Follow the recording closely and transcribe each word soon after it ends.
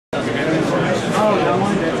Okay,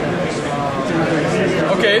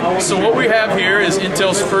 so what we have here is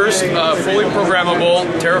Intel's first fully programmable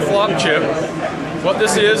teraflop chip. What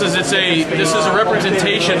this is this is a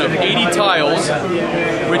representation of 80 tiles,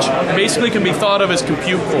 which basically can be thought of as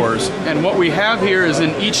compute cores. And what we have here is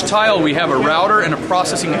in each tile we have a router and a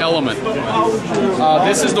processing element.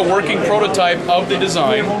 This is the working prototype of the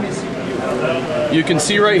design. You can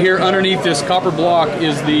see right here underneath this copper block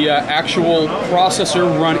is the actual processor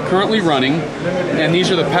currently running, and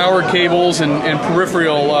these are the power cables and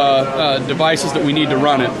peripheral devices that we need to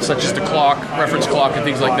run it, such as the clock, reference clock, and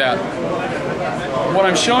things like that. What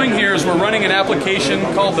I'm showing here is we're running an application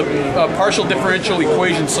called the partial differential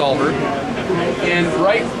equation solver, and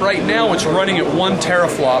right now it's running at 1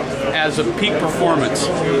 teraflop as a peak performance,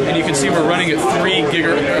 and you can see we're running at 3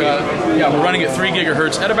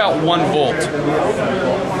 gigahertz at about 1 volt.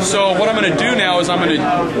 So what I'm going to do now is I'm going to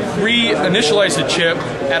re-initialize the chip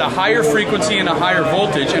at a higher frequency and a higher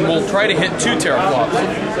voltage, and we'll try to hit 2 teraflops.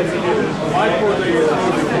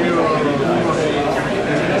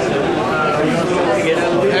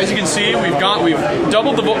 As you can see, we've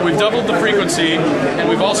doubled the frequency, and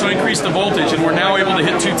we've also increased the voltage, and we're now able to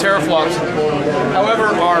hit 2 teraflops.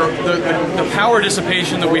 However, the power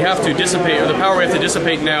dissipation that we have to dissipate, or the power we have to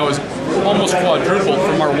dissipate now, is almost quadrupled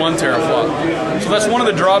from our 1 teraflop. So that's one of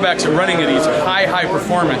the drawbacks of running at these high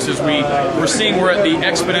performance, is we're seeing we're at the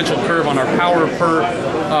exponential curve on our power per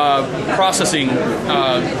processing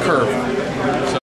curve.